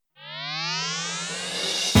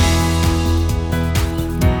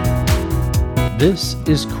This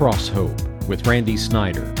is Cross Hope with Randy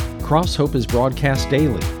Snyder. Cross Hope is broadcast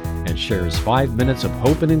daily and shares 5 minutes of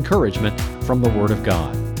hope and encouragement from the Word of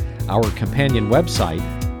God. Our companion website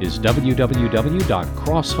is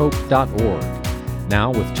www.crosshope.org. Now,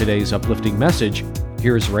 with today's uplifting message,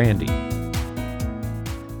 here's Randy.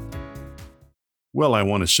 Well, I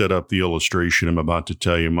want to set up the illustration I'm about to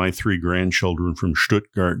tell you. My 3 grandchildren from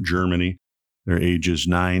Stuttgart, Germany, their ages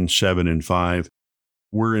 9, 7, and 5,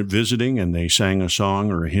 were visiting, and they sang a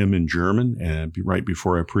song or a hymn in German. And right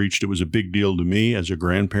before I preached, it was a big deal to me as a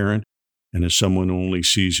grandparent and as someone who only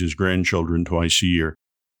sees his grandchildren twice a year.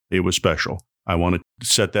 It was special. I want to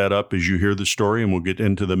set that up as you hear the story, and we'll get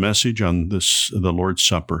into the message on the Lord's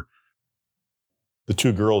Supper. The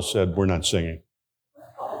 2 girls said, "We're not singing."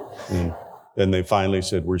 And then they finally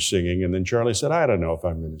said, "We're singing." And then Charlie said, "I don't know if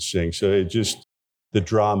I'm going to sing." So the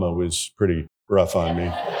drama was pretty rough on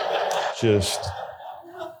me. Just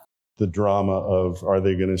the drama of, are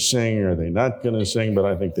they going to sing? Are they not going to sing? But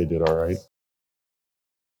I think they did all right.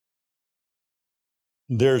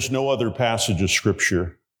 There's no other passage of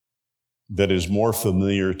Scripture that is more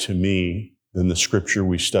familiar to me than the Scripture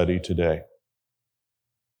we study today.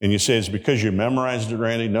 And you say, it's because you memorized it,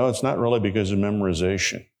 Randy? No, it's not really because of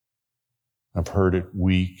memorization. I've heard it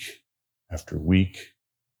week after week,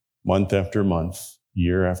 month after month,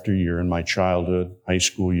 year after year in my childhood, high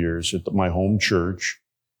school years, at my home church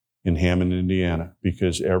in Hammond, Indiana,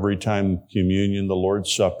 because every time communion, the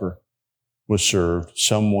Lord's Supper, was served,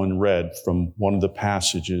 someone read from one of the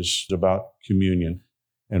passages about communion,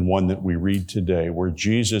 and one that we read today, where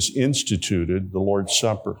Jesus instituted the Lord's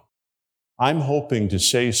Supper. I'm hoping to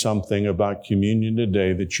say something about communion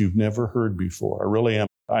today that you've never heard before. I really am,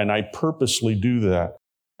 and I purposely do that.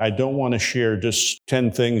 I don't want to share just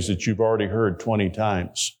 10 things that you've already heard 20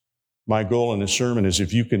 times. My goal in a sermon is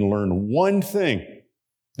if you can learn one thing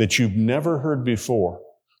that you've never heard before,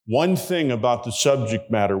 one thing about the subject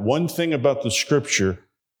matter, one thing about the Scripture,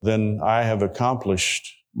 then I have accomplished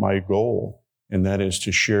my goal, and that is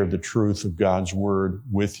to share the truth of God's Word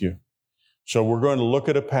with you. So we're going to look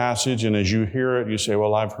at a passage, and as you hear it, you say,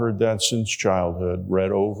 well, I've heard that since childhood,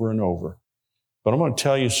 read over and over. But I'm going to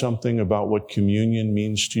tell you something about what communion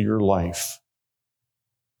means to your life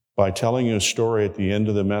by telling you a story at the end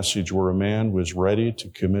of the message where a man was ready to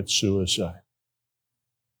commit suicide.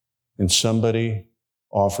 And somebody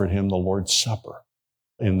offered him the Lord's Supper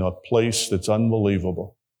in a place that's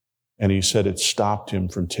unbelievable. And he said it stopped him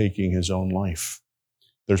from taking his own life.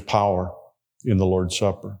 There's power in the Lord's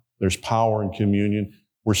Supper. There's power in communion.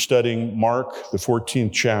 We're studying Mark, the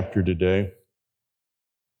 14th chapter today.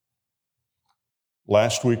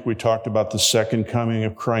 Last week we talked about the second coming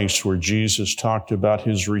of Christ, where Jesus talked about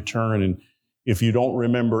his return. And if you don't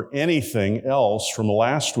remember anything else from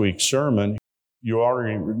last week's sermon, you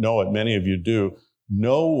already know it, many of you do.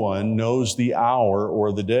 No one knows the hour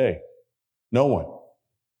or the day. No one.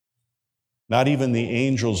 Not even the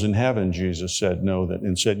angels in heaven, Jesus said, know that.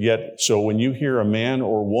 And said, yet, so when you hear a man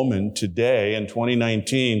or woman today in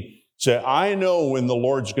 2019 say, I know when the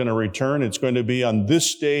Lord's going to return, it's going to be on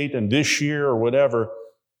this date and this year or whatever,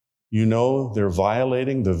 you know they're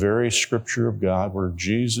violating the very Scripture of God where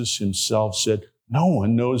Jesus himself said, no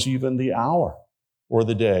one knows even the hour or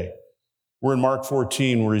the day. We're in Mark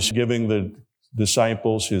 14 where he's giving the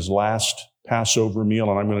disciples his last Passover meal,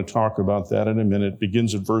 and I'm going to talk about that in a minute. It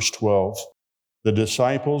begins at verse 12. The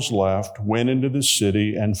disciples left, went into the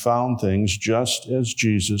city, and found things just as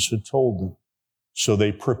Jesus had told them. So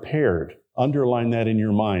they prepared. Underline that in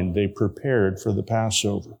your mind. They prepared for the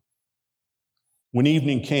Passover. When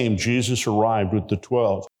evening came, Jesus arrived with the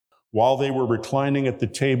 12. While they were reclining at the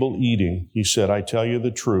table eating, he said, I tell you the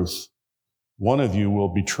truth. One of you will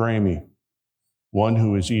betray me. One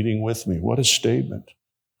who is eating with me. What a statement.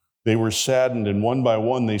 They were saddened, and one by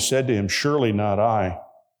one they said to him, surely not I.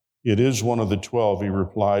 It is one of the 12, he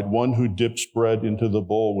replied, one who dips bread into the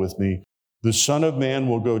bowl with me. The Son of Man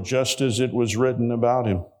will go just as it was written about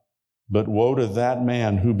him. But woe to that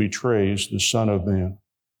man who betrays the Son of Man.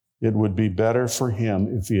 It would be better for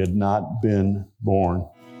him if he had not been born.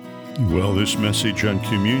 Well, this message on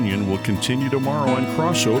communion will continue tomorrow on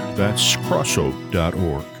Cross Hope. That's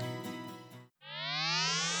crosshope.org.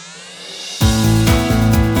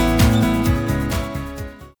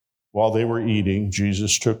 While they were eating,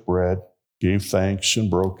 Jesus took bread, gave thanks, and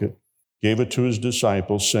broke it, gave it to his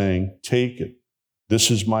disciples, saying, take it, this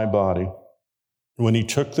is my body. When he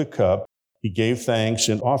took the cup, he gave thanks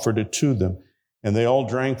and offered it to them, and they all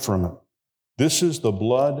drank from it. This is the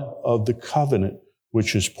blood of the covenant,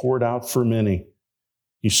 which is poured out for many.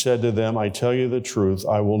 He said to them, I tell you the truth,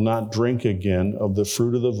 I will not drink again of the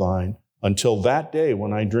fruit of the vine until that day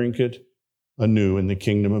when I drink it anew in the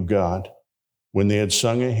kingdom of God. When they had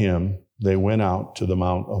sung a hymn, they went out to the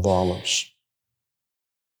Mount of Olives.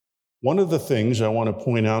 One of the things I want to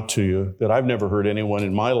point out to you that I've never heard anyone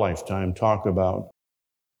in my lifetime talk about,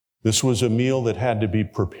 this was a meal that had to be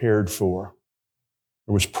prepared for.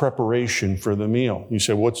 There was preparation for the meal. You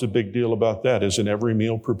say, what's the big deal about that? Isn't every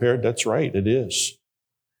meal prepared? That's right, it is.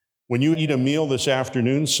 When you eat a meal this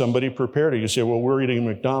afternoon, somebody prepared it. You say, well, we're eating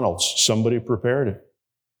McDonald's. Somebody prepared it.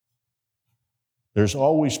 There's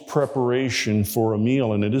always preparation for a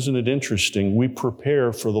meal, and isn't it interesting? We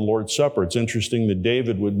prepare for the Lord's Supper. It's interesting that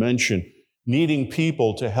David would mention needing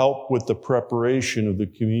people to help with the preparation of the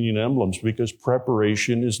communion emblems because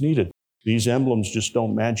preparation is needed. These emblems just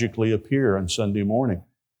don't magically appear on Sunday morning.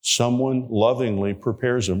 Someone lovingly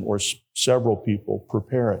prepares them, or several people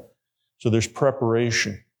prepare it. So there's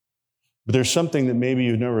preparation. But there's something that maybe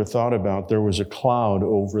you've never thought about. There was a cloud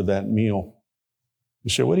over that meal. You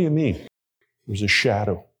say, what do you mean? There was a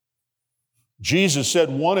shadow. Jesus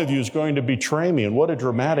said, one of you is going to betray me. And what a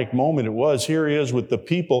dramatic moment it was. Here he is with the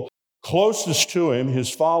people closest to him,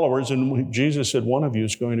 his followers, and Jesus said, one of you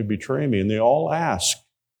is going to betray me. And they all asked,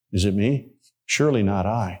 is it me? Surely not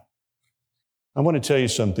I. I want to tell you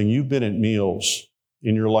something. You've been at meals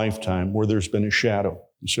in your lifetime where there's been a shadow.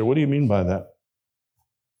 You say, what do you mean by that?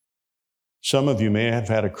 Some of you may have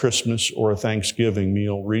had a Christmas or a Thanksgiving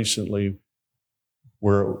meal recently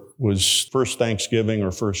where it was first Thanksgiving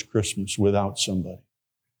or first Christmas without somebody.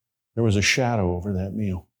 There was a shadow over that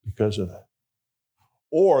meal because of that.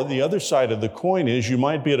 Or the other side of the coin is you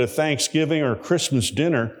might be at a Thanksgiving or Christmas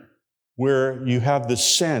dinner where you have the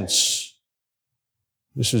sense,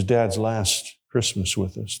 this is Dad's last Christmas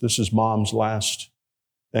with us. This is Mom's last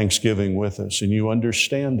Thanksgiving with us. And you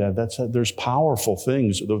understand that. There's powerful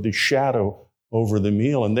things, the shadow over the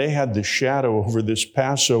meal. And they had the shadow over this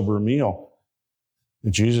Passover meal.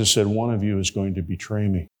 And Jesus said, one of you is going to betray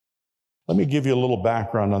me. Let me give you a little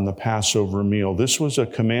background on the Passover meal. This was a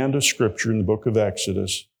command of Scripture in the book of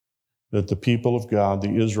Exodus that the people of God,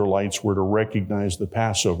 the Israelites, were to recognize the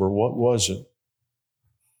Passover. What was it?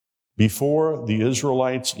 Before the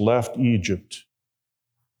Israelites left Egypt,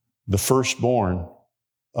 the firstborn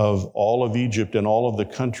of all of Egypt and all of the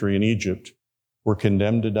country in Egypt were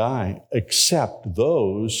condemned to die, except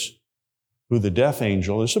those who the death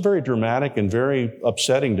angel, this is very dramatic and very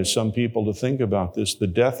upsetting to some people to think about this. The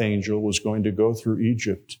death angel was going to go through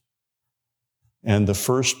Egypt, and the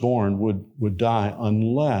firstborn would die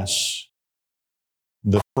unless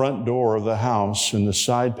the front door of the house and the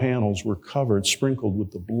side panels were covered, sprinkled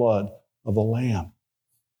with the blood of a lamb.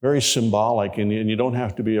 Very symbolic, and you don't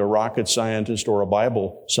have to be a rocket scientist or a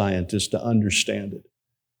Bible scientist to understand it,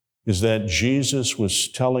 is that Jesus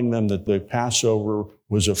was telling them that the Passover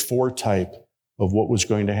was a foretype of what was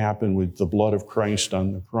going to happen with the blood of Christ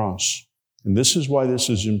on the cross. And this is why this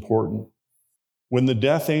is important. When the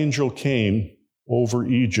death angel came over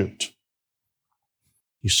Egypt,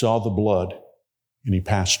 he saw the blood and he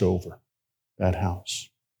passed over that house.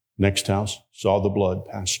 Next house, saw the blood,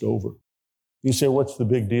 passed over. You say, what's the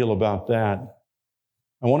big deal about that?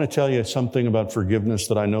 I want to tell you something about forgiveness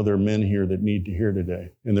that I know there are men here that need to hear today,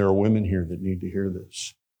 and there are women here that need to hear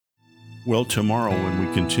this. Well, tomorrow when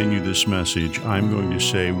we continue this message, I'm going to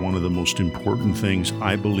say one of the most important things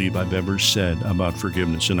I believe I've ever said about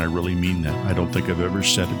forgiveness, and I really mean that. I don't think I've ever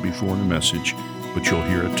said it before in a message, but you'll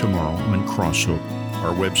hear it tomorrow on Crosshope.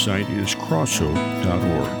 Our website is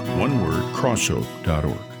crosshope.org. One word,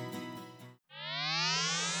 crosshope.org.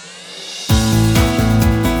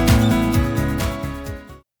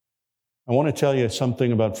 I want to tell you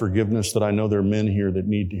something about forgiveness that I know there are men here that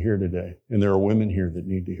need to hear today, and there are women here that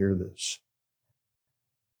need to hear this.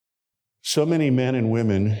 So many men and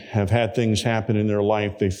women have had things happen in their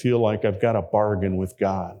life. They feel like I've got a bargain with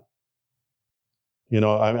God. You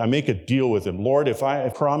know, I make a deal with Him. Lord, if I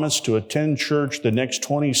promise to attend church the next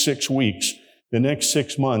 26 weeks, the next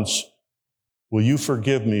 6 months, will you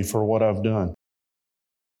forgive me for what I've done?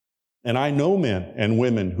 And I know men and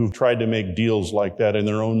women who've tried to make deals like that in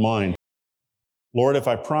their own mind. Lord, if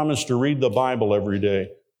I promise to read the Bible every day,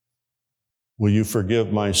 will you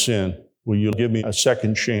forgive my sin? Will you give me a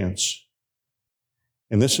second chance?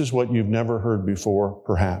 And this is what you've never heard before,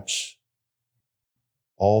 perhaps.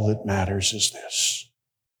 All that matters is this.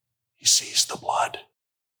 He sees the blood.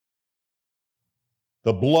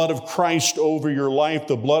 The blood of Christ over your life,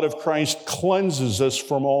 the blood of Christ cleanses us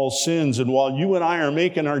from all sins. And while you and I are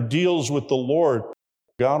making our deals with the Lord,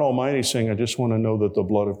 God Almighty is saying, I just want to know that the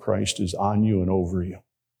blood of Christ is on you and over you.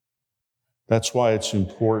 That's why it's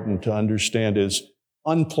important to understand, as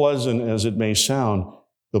unpleasant as it may sound,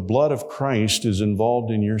 the blood of Christ is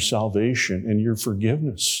involved in your salvation and your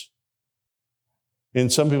forgiveness.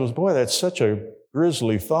 And some people say, boy, that's such a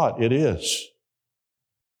grisly thought. It is.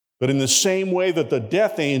 But in the same way that the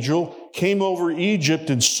death angel came over Egypt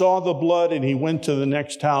and saw the blood, and he went to the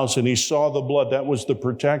next house and he saw the blood, that was the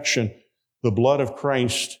protection. The blood of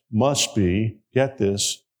Christ must be, get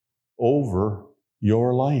this, over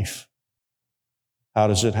your life. How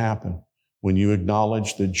does it happen? When you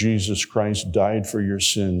acknowledge that Jesus Christ died for your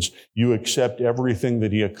sins, you accept everything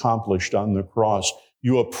that he accomplished on the cross.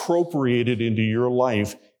 You appropriate it into your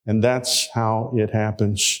life, and that's how it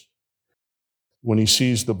happens. When he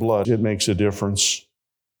sees the blood, it makes a difference.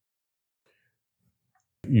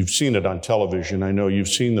 You've seen it on television. I know you've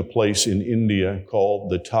seen the place in India called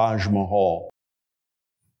the Taj Mahal.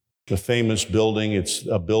 The famous building. It's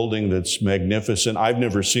a building that's magnificent. I've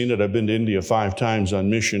never seen it. I've been to India 5 times on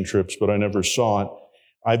mission trips, but I never saw it.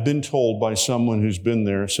 I've been told by someone who's been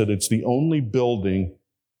there, said it's the only building,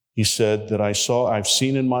 he said, that I've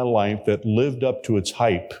seen in my life that lived up to its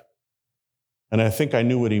hype. And I think I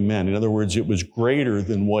knew what he meant. In other words, it was greater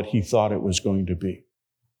than what he thought it was going to be,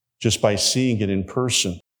 just by seeing it in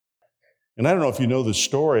person. And I don't know if you know the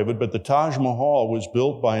story of it, but the Taj Mahal was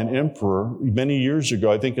built by an emperor many years ago,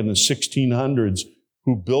 I think in the 1600s,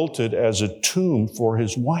 who built it as a tomb for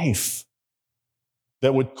his wife.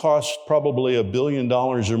 That would cost probably $1 billion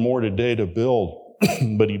or more today to build,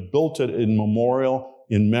 but he built it in memorial,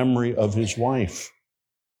 in memory of his wife.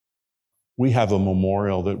 We have a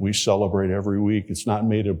memorial that we celebrate every week. It's not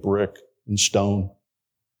made of brick and stone.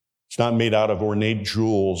 It's not made out of ornate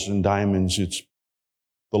jewels and diamonds. It's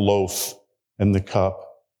the loaf and the cup.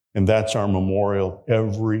 And that's our memorial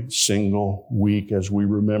every single week as we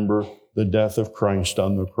remember the death of Christ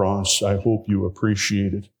on the cross. I hope you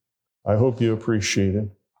appreciate it. I hope you appreciate it.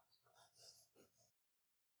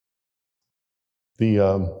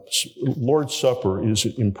 The Lord's Supper is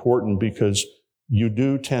important because you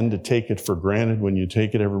do tend to take it for granted when you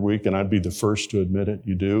take it every week, and I'd be the first to admit it,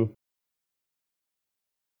 you do.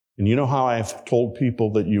 And you know how I've told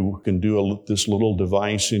people that you can do this little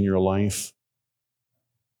device in your life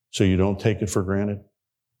so you don't take it for granted?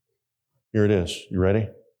 Here it is. You ready?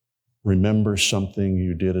 Remember something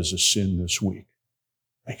you did as a sin this week.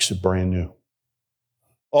 Makes it brand new.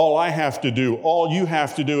 All you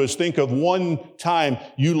have to do is think of one time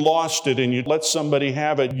you lost it and you let somebody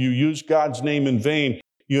have it. You used God's name in vain.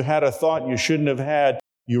 You had a thought you shouldn't have had.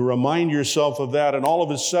 You remind yourself of that, and all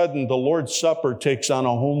of a sudden, the Lord's Supper takes on a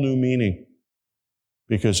whole new meaning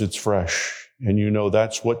because it's fresh. And you know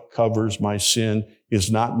that's what covers my sin, is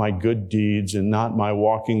not my good deeds and not my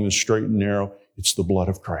walking the straight and narrow. It's the blood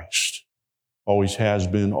of Christ. Always has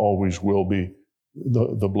been, always will be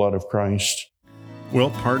the blood of Christ.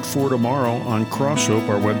 Well, part 4 tomorrow on Crosshope.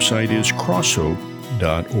 Our website is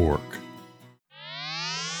crosshope.org.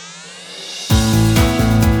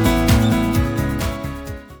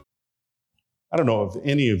 I don't know if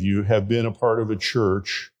any of you have been a part of a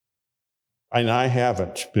church, and I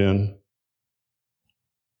haven't been,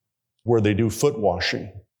 where they do foot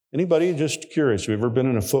washing. Anybody? Just curious. Have you ever been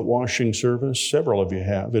in a foot washing service? Several of you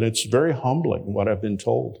have, and it's very humbling, what I've been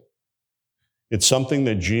told. It's something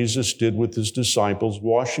that Jesus did with his disciples.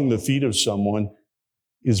 Washing the feet of someone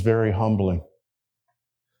is very humbling.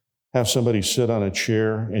 Have somebody sit on a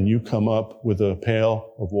chair and you come up with a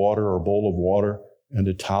pail of water or a bowl of water and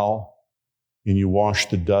a towel, and you wash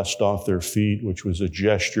the dust off their feet, which was a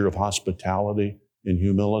gesture of hospitality and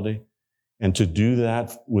humility. And to do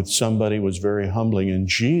that with somebody was very humbling. And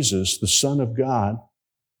Jesus, the Son of God,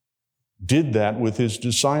 did that with his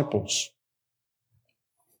disciples.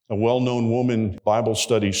 A well-known woman Bible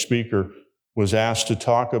study speaker was asked to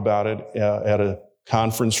talk about it at a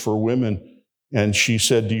conference for women. And she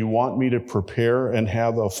said, "Do you want me to prepare and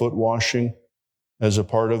have a foot washing as a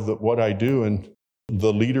part of what I do?" And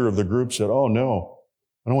the leader of the group said, "Oh, no,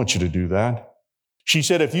 I don't want you to do that." She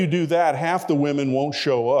said, "If you do that, half the women won't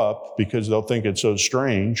show up because they'll think it's so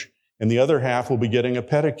strange, and the other half will be getting a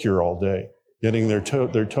pedicure all day, getting their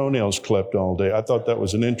toenails clipped all day." I thought that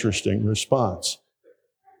was an interesting response.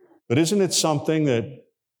 But isn't it something that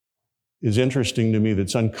is interesting to me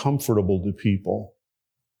that's uncomfortable to people?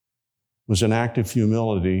 It was an act of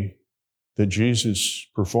humility that Jesus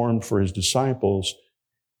performed for his disciples.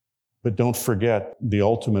 But don't forget, the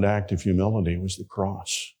ultimate act of humility was the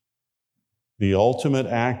cross. The ultimate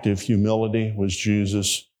act of humility was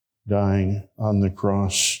Jesus dying on the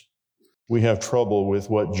cross. We have trouble with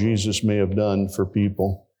what Jesus may have done for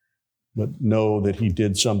people, but know that he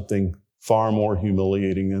did something far more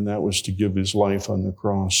humiliating, and that was to give his life on the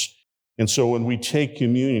cross. And so when we take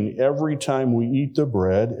communion, every time we eat the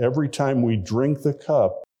bread, every time we drink the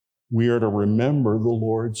cup, we are to remember the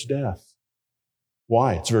Lord's death.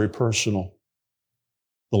 Why? It's very personal.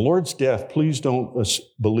 The Lord's death, please don't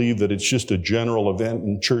believe that it's just a general event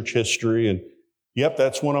in church history and, yep,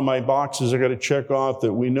 that's one of my boxes I got to check off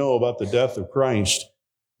that we know about the death of Christ.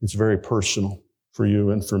 It's very personal for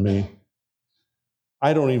you and for me.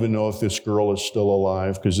 I don't even know if this girl is still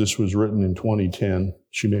alive because this was written in 2010.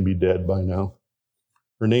 She may be dead by now.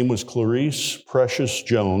 Her name was Clarice Precious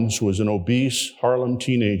Jones, was an obese Harlem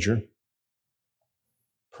teenager,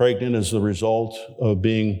 pregnant as the result of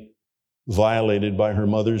being violated by her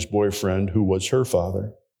mother's boyfriend, who was her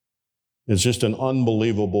father. It's just an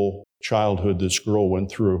unbelievable childhood this girl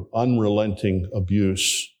went through, unrelenting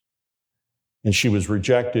abuse. And she was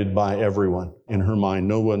rejected by everyone in her mind.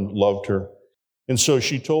 No one loved her. And so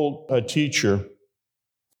she told a teacher,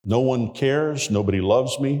 no one cares, nobody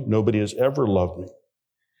loves me, nobody has ever loved me.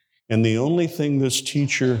 And the only thing this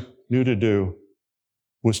teacher knew to do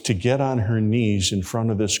was to get on her knees in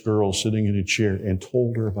front of this girl sitting in a chair and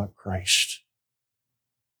told her about Christ.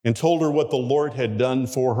 And told her what the Lord had done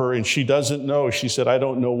for her. And she doesn't know. She said, I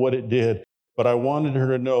don't know what it did, but I wanted her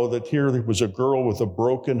to know that here was a girl with a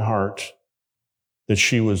broken heart, that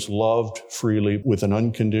she was loved freely with an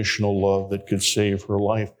unconditional love that could save her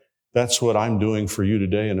life. That's what I'm doing for you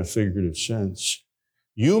today in a figurative sense.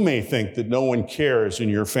 You may think that no one cares in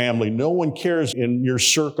your family, no one cares in your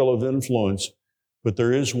circle of influence, but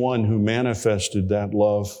there is one who manifested that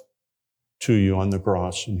love to you on the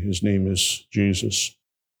cross, and his name is Jesus.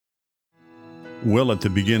 Well, at the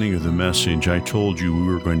beginning of the message, I told you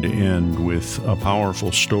we were going to end with a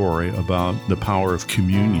powerful story about the power of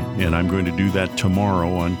communion, and I'm going to do that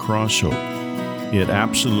tomorrow on Cross Hope. It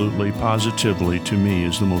absolutely, positively, to me,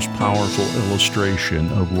 is the most powerful illustration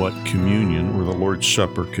of what communion, or the Lord's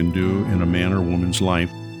Supper, can do in a man or woman's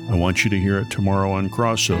life. I want you to hear it tomorrow on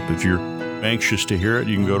Cross Hope. If you're anxious to hear it,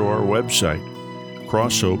 you can go to our website,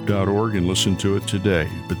 crosshope.org, and listen to it today.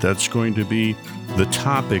 But that's going to be the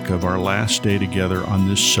topic of our last day together on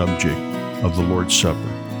this subject of the Lord's Supper,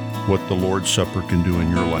 what the Lord's Supper can do in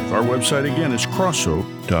your life. Our website, again, is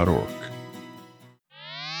crosshope.org.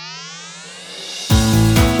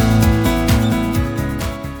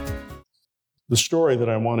 The story that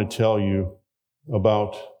I want to tell you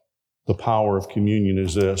about the power of communion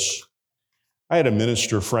is this. I had a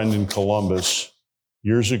minister friend in Columbus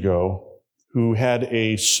years ago who had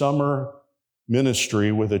a summer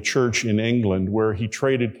ministry with a church in England where he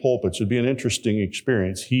traded pulpits. It'd be an interesting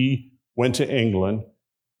experience. He went to England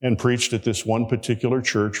and preached at this one particular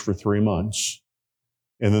church for 3 months.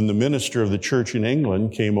 And then the minister of the church in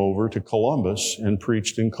England came over to Columbus and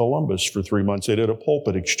preached in Columbus for 3 months. They did a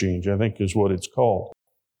pulpit exchange, I think is what it's called.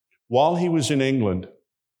 While he was in England,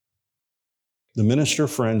 the minister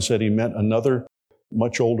friend said he met another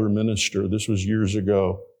much older minister, this was years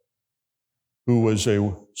ago, who was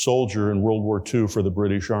a soldier in World War II for the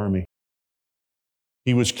British Army.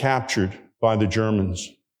 He was captured by the Germans,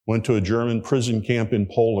 went to a German prison camp in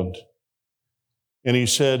Poland. And he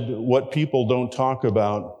said, what people don't talk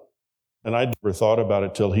about, and I'd never thought about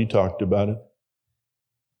it till he talked about it,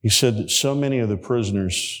 he said that so many of the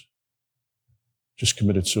prisoners just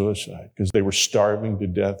committed suicide because they were starving to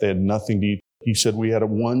death. They had nothing to eat. He said, we had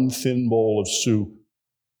one thin bowl of soup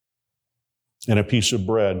and a piece of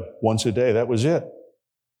bread once a day. That was it.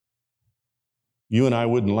 You and I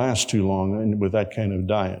wouldn't last too long with that kind of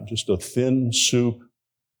diet. Just a thin soup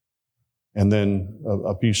and then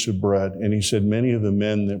a piece of bread. And he said many of the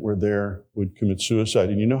men that were there would commit suicide.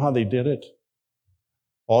 And you know how they did it?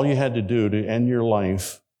 All you had to do to end your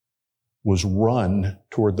life was run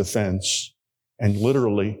toward the fence and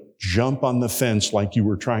literally jump on the fence like you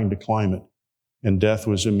were trying to climb it. And death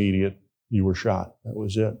was immediate. You were shot. That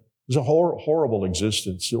was it. It was a horrible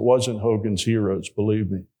existence. It wasn't Hogan's Heroes, believe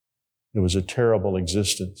me. It was a terrible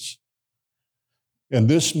existence. And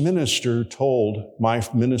this minister told my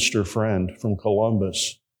minister friend from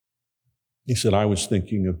Columbus, he said, I was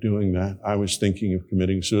thinking of doing that. I was thinking of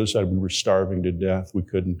committing suicide. We were starving to death. We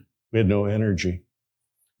had no energy.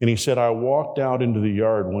 And he said, I walked out into the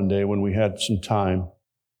yard one day when we had some time.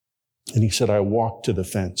 And he said, I walked to the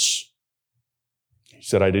fence. He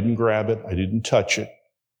said, I didn't grab it. I didn't touch it.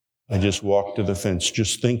 I just walked to the fence,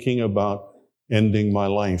 just thinking about ending my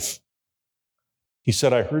life. He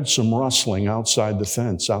said, I heard some rustling outside the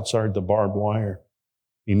fence, outside the barbed wire.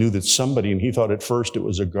 He knew that somebody, and he thought at first it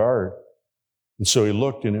was a guard. And so he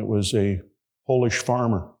looked, and it was a Polish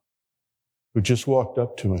farmer who just walked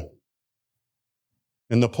up to him.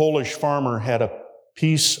 And the Polish farmer had a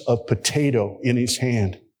piece of potato in his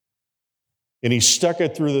hand. And he stuck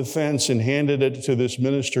it through the fence and handed it to this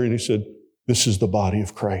minister, and he said, this is the body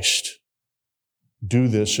of Christ. Do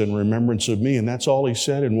this in remembrance of me. And that's all he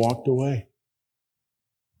said and walked away.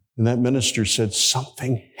 And that minister said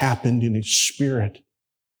something happened in his spirit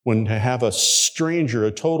when to have a stranger,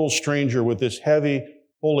 a total stranger with this heavy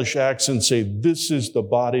Polish accent say, "This is the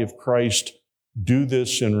body of Christ. Do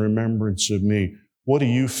this in remembrance of me." What do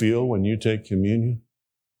you feel when you take communion?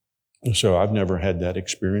 So I've never had that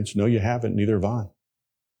experience. No, you haven't. Neither have I.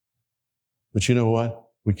 But you know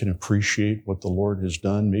what? We can appreciate what the Lord has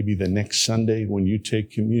done. Maybe the next Sunday when you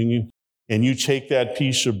take communion and you take that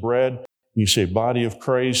piece of bread, you say, "Body of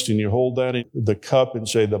Christ," and you hold that in the cup and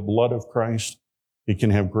say, "The blood of Christ," it can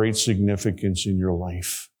have great significance in your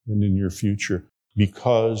life and in your future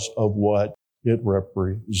because of what it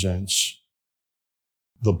represents.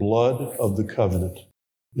 The blood of the covenant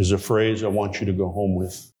is a phrase I want you to go home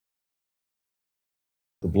with.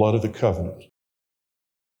 The blood of the covenant.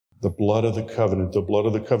 The blood of the covenant. The blood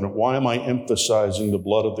of the covenant. Why am I emphasizing the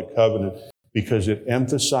blood of the covenant? Because it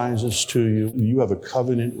emphasizes to you, you have a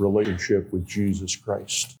covenant relationship with Jesus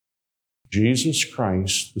Christ. Jesus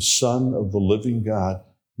Christ, the Son of the living God,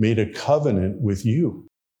 made a covenant with you.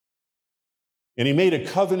 And He made a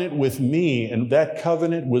covenant with me, and that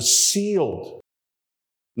covenant was sealed.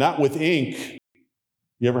 Not with ink.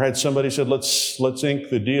 You ever had somebody said, let's ink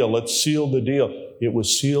the deal, let's seal the deal. It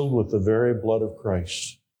was sealed with the very blood of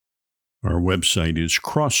Christ. Our website is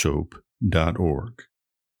crosshope.org.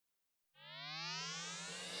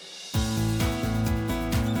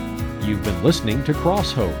 You've been listening to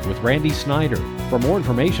Cross Hope with Randy Snyder. For more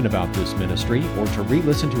information about this ministry or to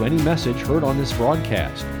re-listen to any message heard on this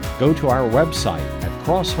broadcast, go to our website at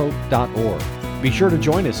crosshope.org. Be sure to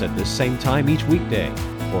join us at this same time each weekday,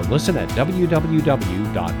 or listen at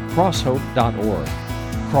www.crosshope.org.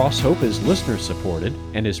 Cross Hope is listener-supported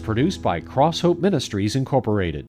and is produced by Cross Hope Ministries, Incorporated.